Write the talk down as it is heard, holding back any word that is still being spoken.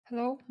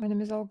Hello, my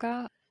name is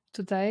Olga.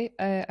 Today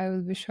I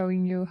will be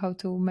showing you how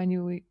to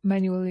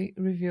manually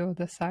review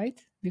the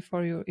site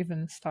before you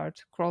even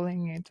start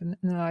crawling it and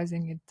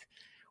analyzing it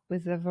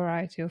with a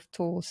variety of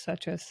tools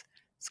such as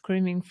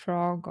Screaming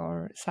Frog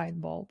or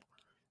Sidebulb.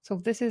 So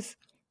this is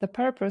the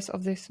purpose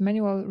of this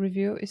manual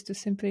review is to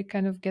simply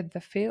kind of get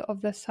the feel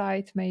of the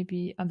site,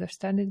 maybe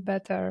understand it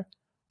better,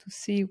 to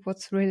see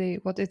what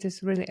it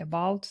is really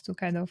about, to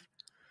kind of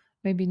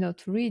maybe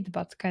not read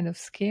but kind of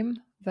skim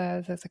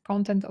the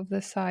content of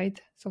the site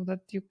so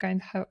that you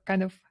kind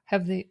of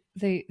have the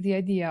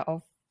idea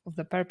of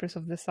the purpose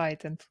of the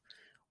site and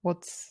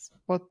what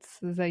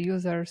the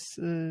users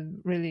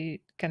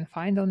really can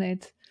find on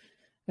it,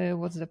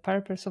 what's the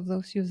purpose of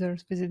those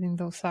users visiting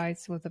those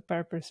sites, what's the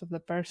purpose of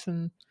the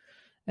person,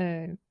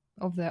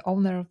 of the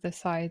owner of the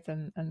site,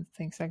 and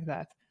things like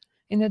that.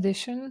 In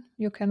addition,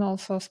 you can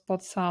also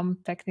spot some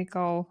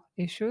technical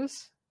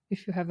issues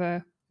if you have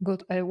a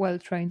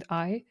well-trained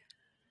eye.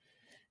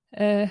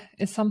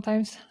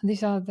 Sometimes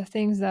these are the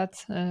things that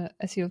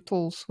SEO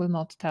tools will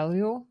not tell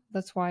you.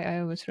 That's why I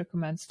always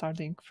recommend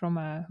starting from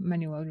a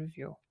manual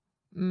review.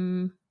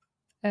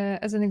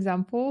 As an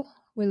example,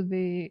 we'll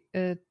be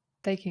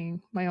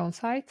taking my own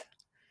site,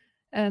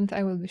 and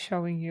I will be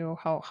showing you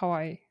how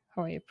I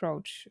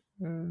approach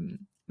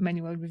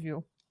manual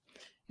review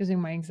using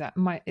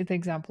the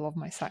example of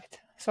my site.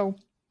 So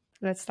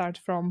let's start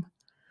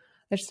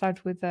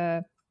with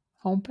the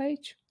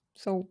homepage.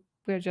 So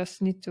we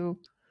just need to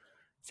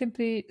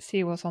simply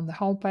see what's on the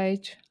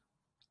homepage,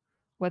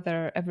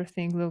 whether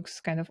everything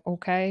looks kind of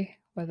okay,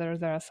 whether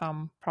there are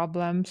some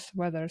problems,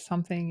 whether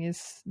something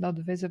is not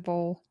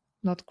visible,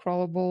 not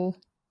crawlable.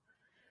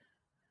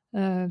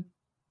 Then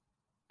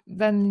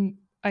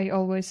I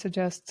always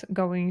suggest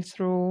going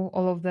through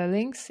all of the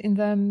links in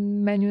the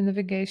menu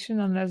navigation,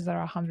 unless there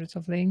are hundreds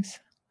of links,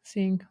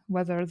 seeing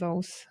whether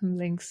those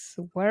links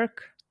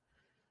work,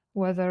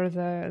 whether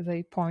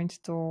they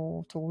point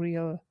to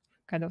real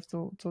kind of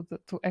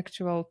to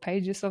actual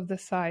pages of the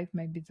site.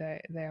 Maybe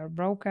they are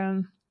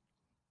broken.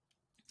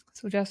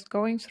 So just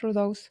going through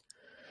those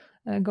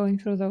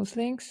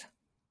links,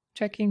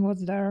 checking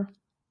what's there,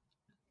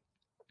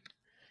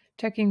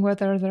 checking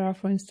whether there are,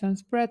 for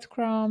instance,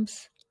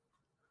 breadcrumbs,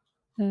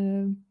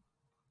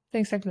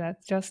 things like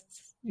that.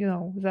 Just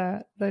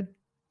the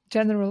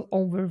general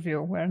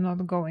overview. We're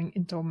not going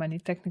into many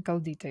technical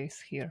details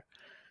here.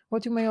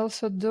 What you may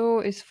also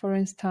do is, for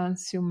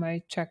instance, you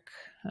may check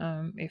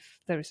if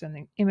there is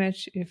an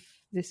image,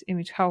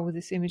 how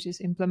this image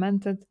is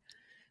implemented,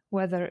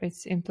 whether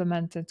it's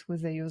implemented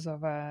with the use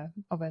of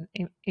an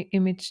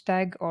image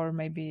tag, or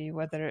maybe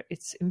whether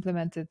it's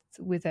implemented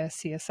with a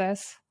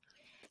CSS,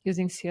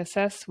 using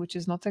CSS, which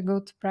is not a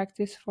good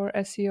practice for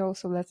SEO.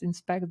 So let's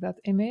inspect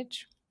that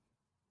image.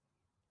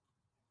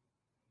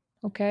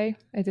 Okay,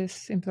 it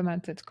is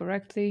implemented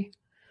correctly.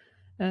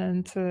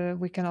 And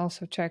we can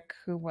also check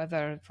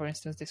whether, for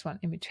instance, this one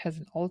image has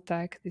an alt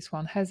tag, this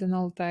one has an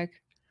alt tag.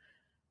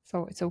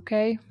 So it's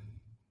okay.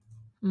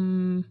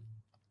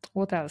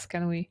 What else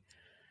can we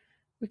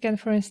can,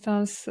 for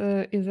instance,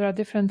 if there are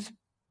different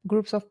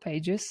groups of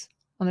pages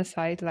on a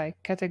site,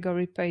 like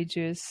category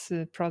pages,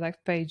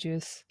 product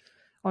pages,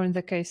 or in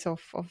the case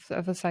of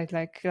a site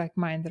like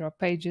mine, there are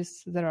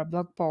pages, there are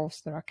blog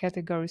posts, there are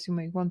categories. You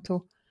may want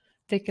to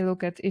take a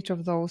look at each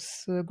of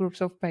those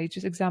groups of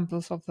pages,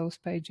 examples of those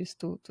pages,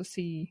 to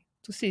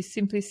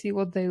simply see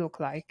what they look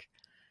like.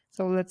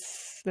 So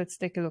let's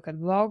take a look at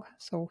blog.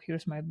 So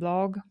here's my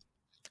blog.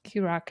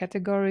 Here are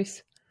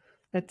categories.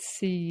 Let's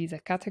see the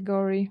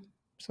category.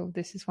 So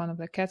this is one of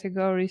the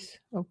categories.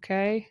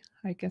 Okay,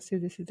 I can see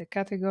this is the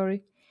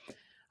category.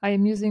 I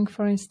am using,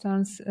 for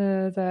instance,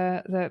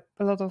 a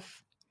lot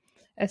of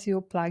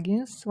SEO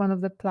plugins. One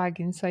of the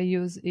plugins I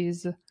use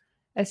is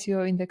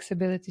SEO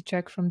indexability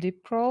check from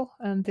DeepCrawl,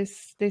 and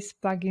this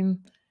plugin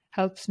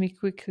helps me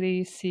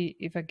quickly see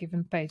if a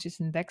given page is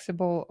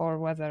indexable or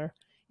whether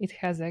it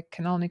has a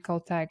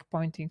canonical tag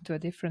pointing to a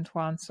different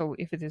one. So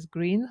if it is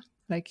green,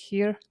 like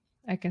here,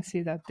 I can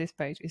see that this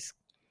page is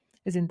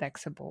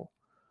indexable.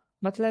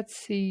 But let's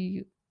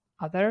see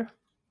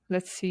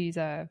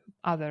the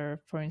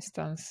other, for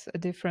instance, a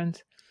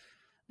different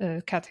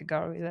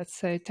category. Let's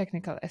say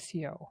technical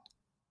SEO.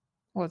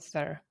 What's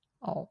there?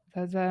 Oh,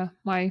 there's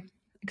my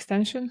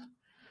extension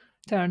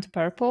turned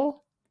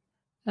purple.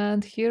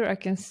 And here I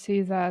can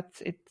see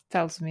that it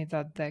tells me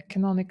that the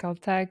canonical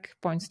tag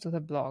points to the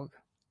blog.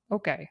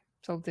 Okay,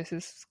 so this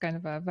is kind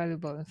of a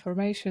valuable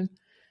information,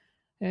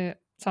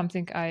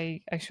 something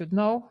I should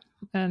know,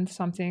 and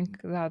something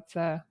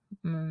that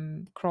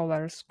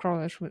crawlers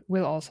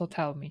will also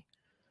tell me.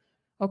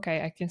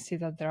 Okay, I can see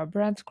that there are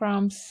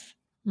breadcrumbs.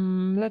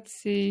 Let's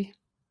see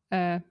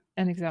an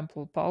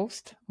example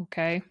post.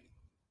 Okay,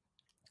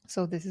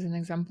 so this is an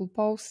example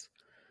post.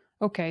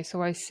 Okay,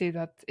 so I see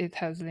that it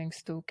has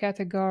links to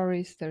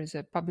categories. There is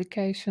a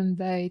publication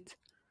date.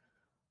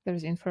 There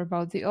is info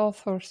about the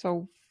author.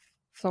 So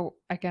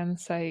I can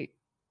say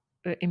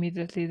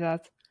immediately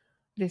that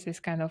this is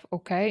kind of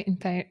okay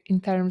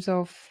in terms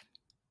of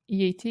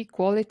EAT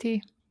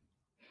quality.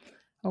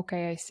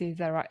 Okay, I see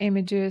there are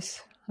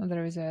images.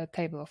 There is a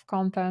table of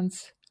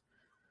contents.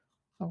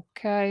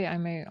 Okay,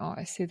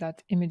 I see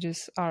that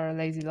images are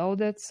lazy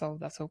loaded, so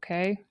that's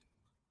okay.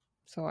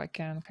 So I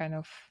can kind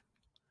of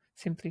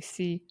simply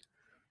see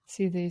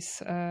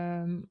this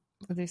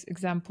this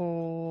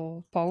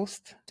example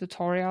post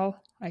tutorial.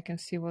 I can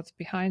see what's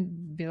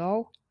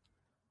below.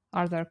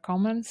 Are there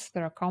comments?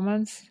 There are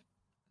comments.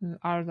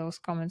 Are those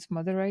comments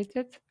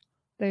moderated?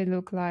 They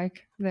look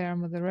like they are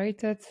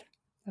moderated.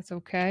 That's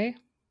okay.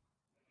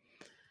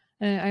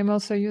 I'm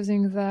also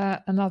using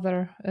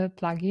another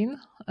plugin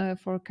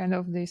for kind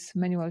of these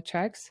manual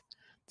checks.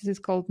 This is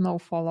called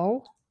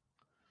nofollow,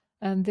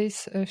 and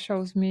this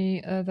shows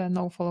me the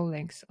nofollow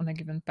links on a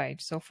given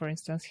page. So, for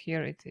instance,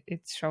 here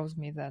it shows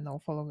me the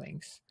nofollow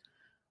links.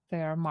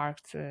 They are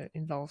marked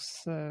in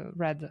those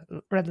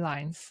red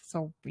lines.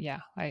 So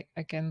yeah, I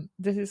can.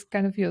 This is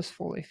kind of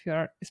useful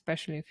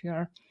especially if you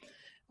are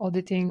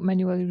auditing,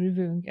 manually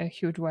reviewing a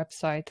huge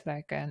website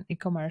like an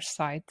e-commerce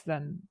site.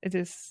 Then it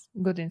is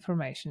good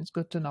information. It's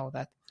good to know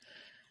that.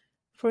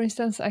 For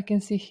instance, I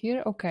can see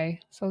here, okay,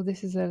 so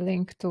this is a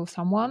link to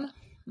someone,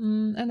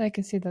 and I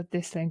can see that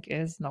this link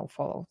is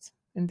nofollowed.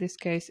 In this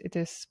case, it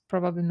is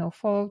probably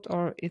nofollowed,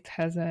 or it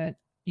has a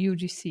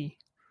UGC,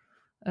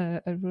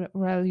 a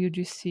rel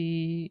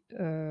UGC,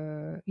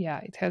 yeah,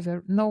 it has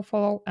a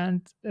nofollow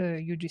and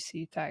a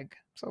UGC tag.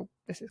 So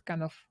this is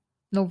kind of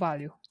no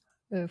value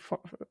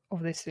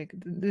of this link.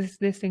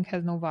 This link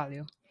has no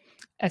value,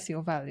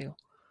 SEO value.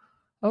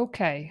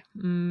 Okay,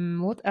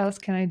 what else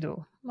can I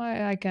do?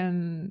 I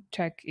can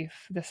check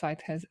if the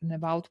site has an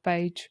about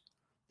page.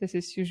 This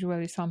is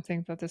usually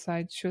something that the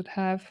site should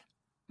have,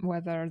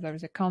 whether there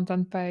is a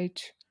content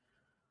page,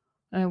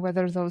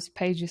 whether those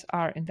pages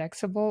are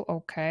indexable.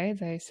 Okay,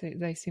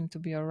 they seem to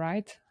be all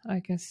right. I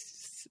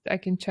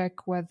can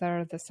check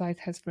whether the site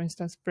has, for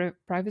instance,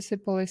 privacy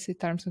policy,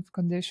 terms and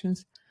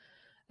conditions.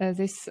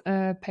 These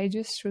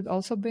pages should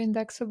also be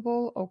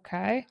indexable.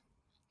 Okay,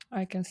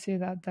 I can see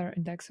that they're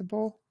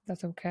indexable.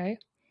 That's okay.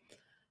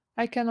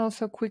 I can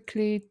also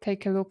quickly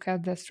take a look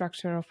at the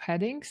structure of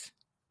headings.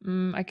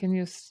 I can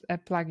use a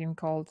plugin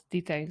called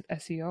Detailed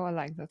SEO. I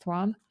like that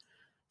one.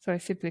 So I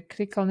simply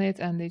click on it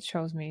and it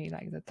shows me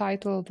like the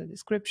title, the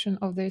description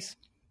of this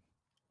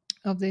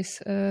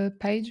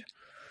page.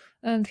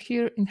 And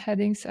here in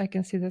headings, I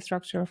can see the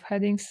structure of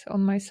headings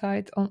on my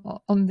site,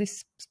 on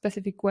this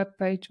specific web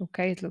page.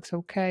 Okay, it looks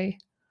okay.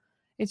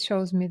 It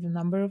shows me the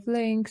number of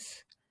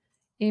links,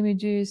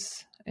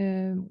 images,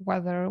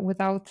 whether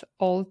without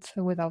alt,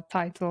 without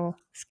title,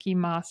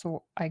 schema,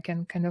 so I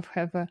can kind of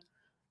have a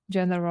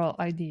general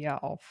idea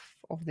of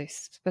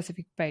this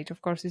specific page.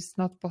 Of course, it's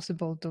not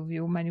possible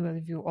to manually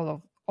view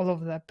all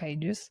of the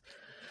pages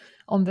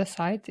on the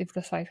site if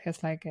the site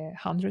has like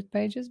 100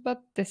 pages,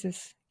 but this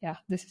is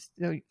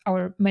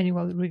our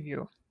manual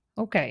review.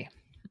 Okay,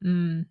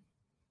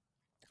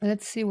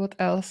 let's see what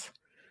else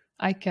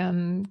I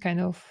can kind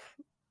of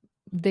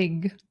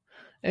dig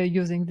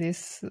using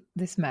this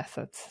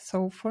method.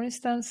 So for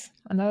instance,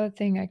 another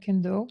thing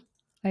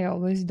I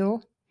always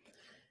do,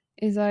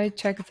 is I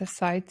check the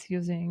site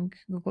using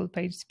Google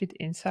PageSpeed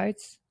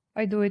Insights.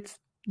 I do it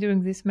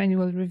during this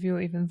manual review,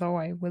 even though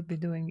I will be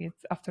doing it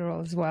after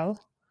all as well.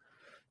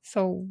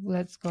 So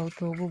let's go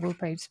to Google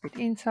PageSpeed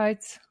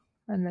Insights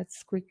and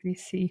let's quickly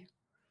see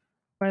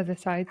where the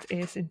site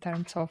is in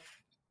terms of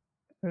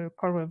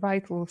core web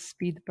vitals,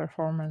 speed,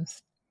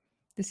 performance.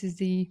 This is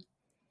the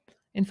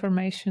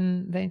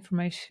information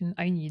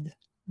I need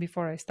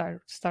before I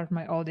start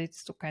my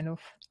audits to kind of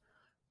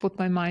put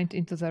my mind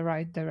into the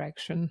right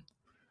direction.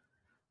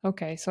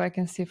 Okay, so I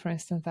can see, for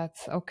instance,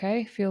 that's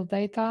okay. Field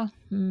data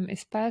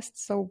is passed,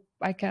 so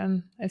I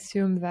can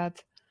assume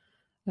that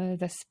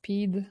the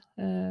speed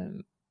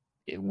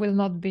it will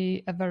not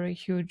be a very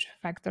huge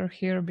factor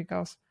here,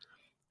 because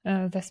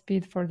the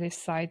speed for this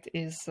site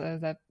is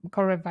the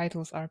core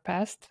vitals are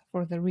passed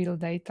for the real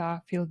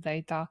data, field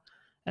data,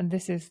 and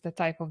this is the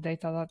type of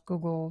data that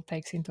Google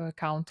takes into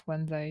account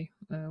when they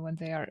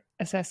are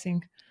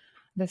assessing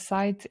the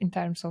site in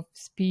terms of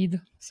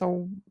speed.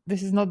 So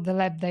this is not the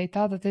lab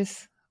data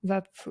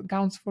that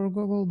counts for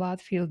Google, but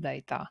field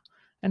data.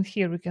 And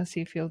here we can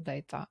see field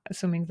data,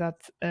 assuming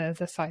that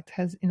the site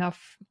has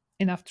enough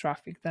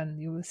traffic. Then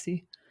you will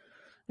see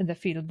the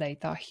field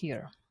data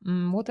here.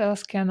 What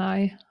else can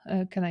I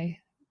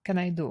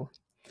do?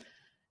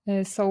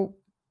 So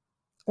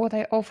what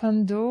I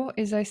often do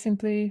is I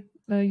simply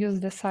use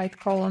the site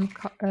colon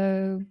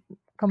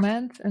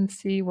command and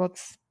see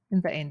what's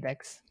in the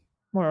index,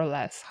 more or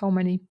less, how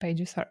many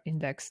pages are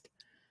indexed.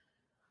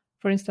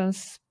 For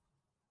instance,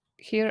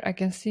 here I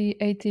can see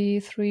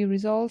 83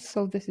 results,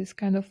 so this is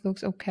kind of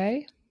looks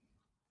okay.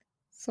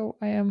 So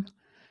I'm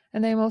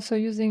also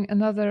using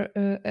another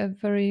a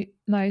very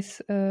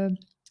nice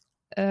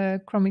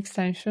Chrome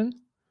extension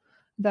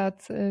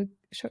that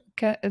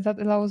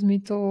allows me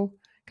to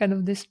kind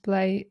of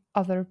display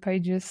other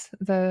pages,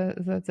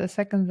 the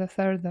second, the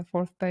third, the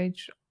fourth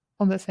page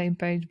on the same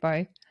page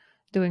by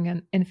doing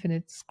an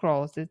infinite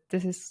scroll.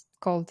 This is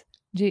called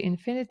G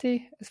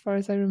infinity, as far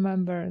as I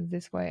remember.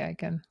 This way I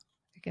can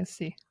you can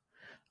see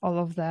all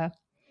of the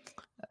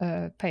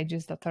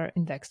pages that are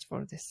indexed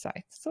for this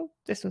site. So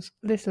this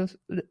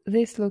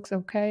looks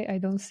okay. I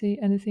don't see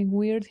anything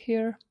weird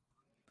here.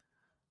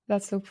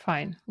 That's look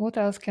fine. What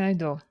else can I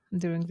do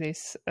during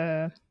this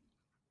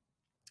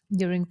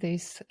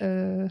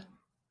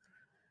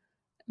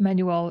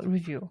manual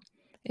review?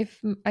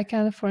 If I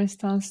can, for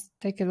instance,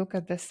 take a look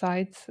at the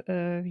site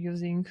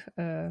using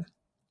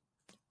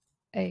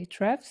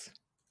Ahrefs.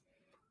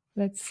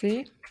 Let's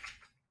see.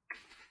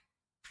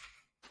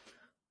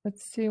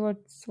 Let's see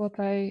what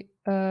I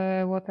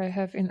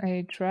have in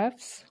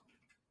Ahrefs.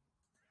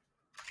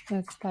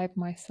 Let's type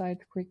my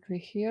site quickly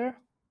here.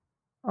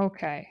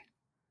 Okay.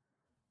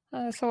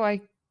 So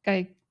I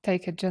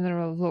take a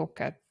general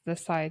look at the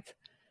site,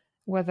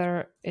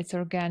 whether its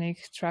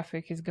organic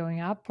traffic is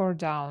going up or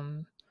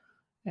down.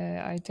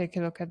 I take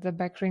a look at the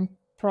backlink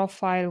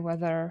profile,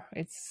 whether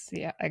it's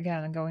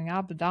again going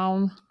up,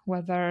 down,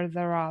 whether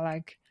there are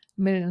like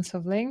millions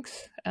of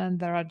links and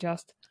there are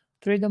just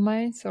 3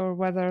 domains, or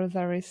whether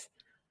there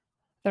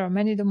are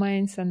many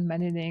domains and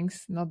many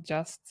links, not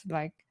just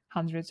like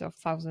hundreds of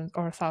thousands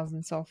or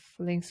thousands of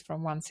links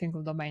from one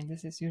single domain.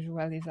 This is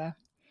usually the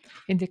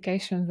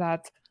indication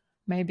that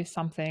maybe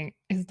something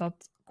is not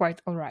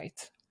quite all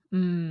right.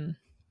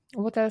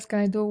 What else can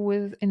I do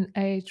in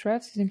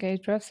Ahrefs? Using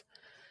Ahrefs,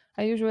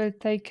 I usually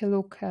take a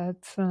look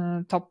at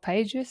top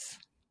pages,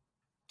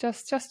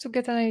 just to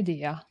get an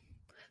idea.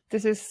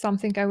 This is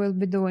something I will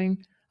be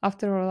doing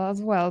after all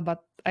as well,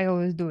 but I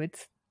always do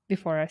it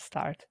before I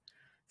start,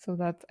 so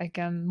that I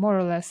can more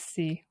or less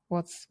see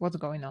what's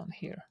going on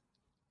here.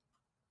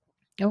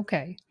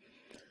 Okay.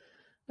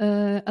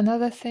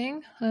 Another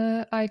thing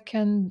I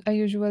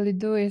usually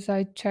do is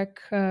I check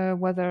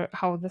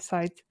how the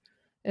site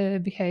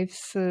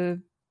behaves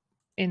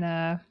in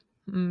a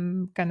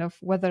kind of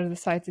whether the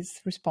site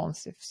is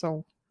responsive.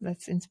 So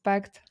let's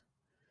inspect,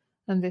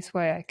 and this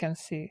way I can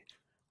see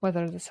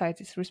whether the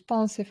site is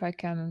responsive. I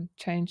can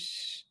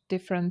change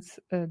different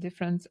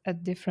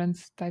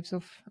types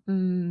of,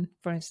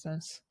 for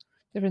instance,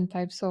 different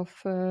types of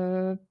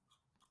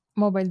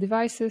mobile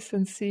devices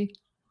and see.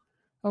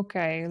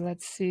 Okay,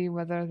 let's see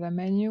whether the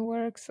menu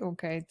works.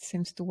 Okay, it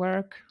seems to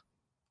work.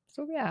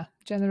 So yeah,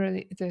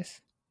 generally it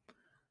is.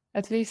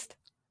 At least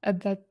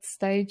at that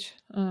stage,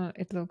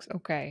 it looks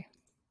okay.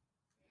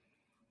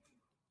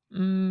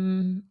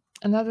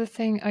 Another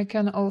thing I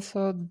can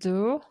also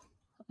do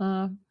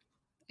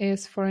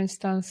is, for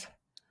instance,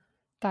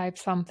 type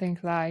something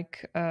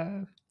like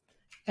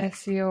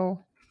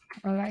SEO,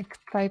 or like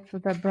type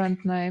the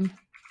brand name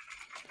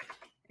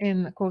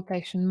in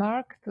quotation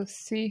mark to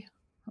see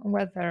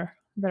whether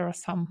there are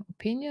some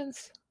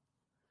opinions,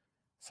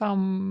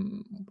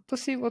 to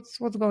see what's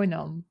going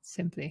on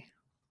simply.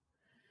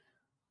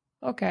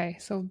 Okay,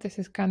 so this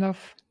is kind of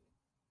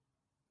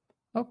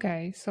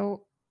okay.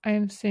 So I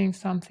am seeing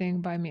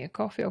something, buy me a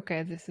coffee.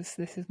 Okay, this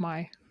is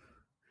my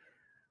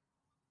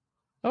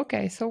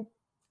okay. So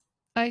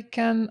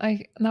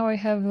now I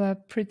have a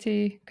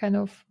pretty kind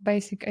of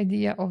basic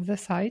idea of the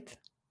site.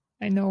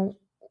 I know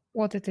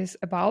what it is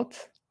about,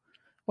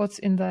 what's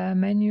in the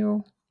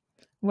menu,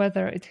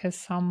 whether it has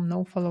some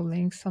no-follow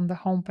links on the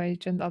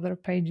homepage and other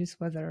pages,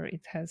 whether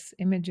it has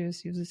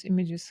images, uses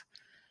images,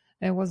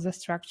 what's the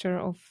structure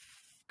of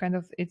kind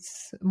of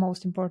its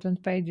most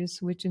important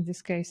pages, which in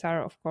this case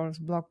are, of course,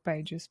 blog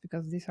pages,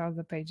 because these are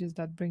the pages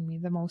that bring me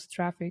the most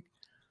traffic.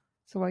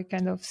 So I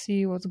kind of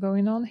see what's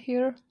going on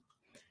here.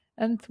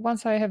 And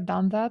once I have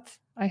done that,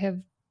 I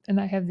have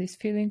this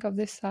feeling of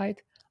this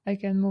site, I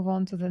can move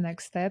on to the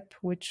next step,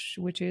 which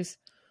is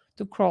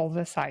to crawl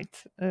the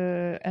site.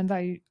 And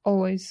I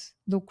always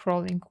do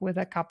crawling with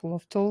a couple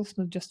of tools,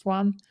 not just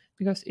one,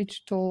 because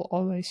each tool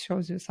always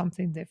shows you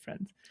something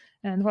different.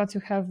 And once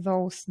you have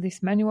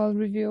this manual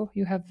review,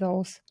 you have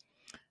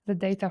the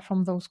data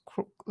from those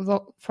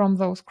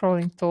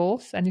crawling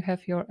tools, and you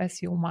have your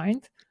SEO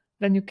mind,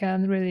 then you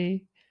can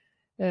really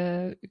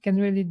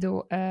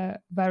do a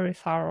very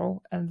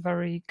thorough and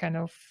very kind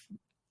of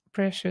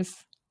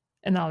precious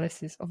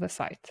analysis of the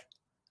site.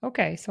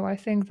 Okay, so I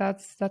think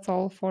that's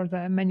all for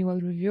the manual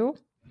review,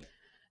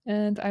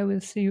 and I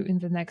will see you in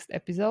the next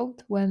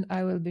episode when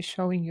I will be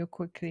showing you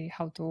quickly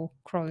how to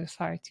crawl your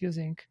site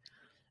using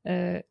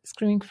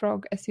Screaming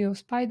Frog SEO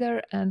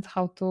Spider and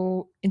how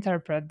to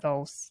interpret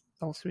those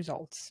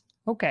results.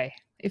 Okay,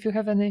 if you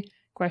have any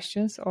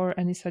questions or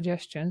any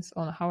suggestions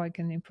on how I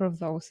can improve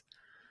those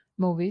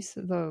movies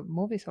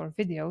or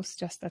videos,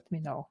 just let me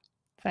know.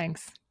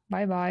 Thanks.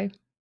 Bye bye.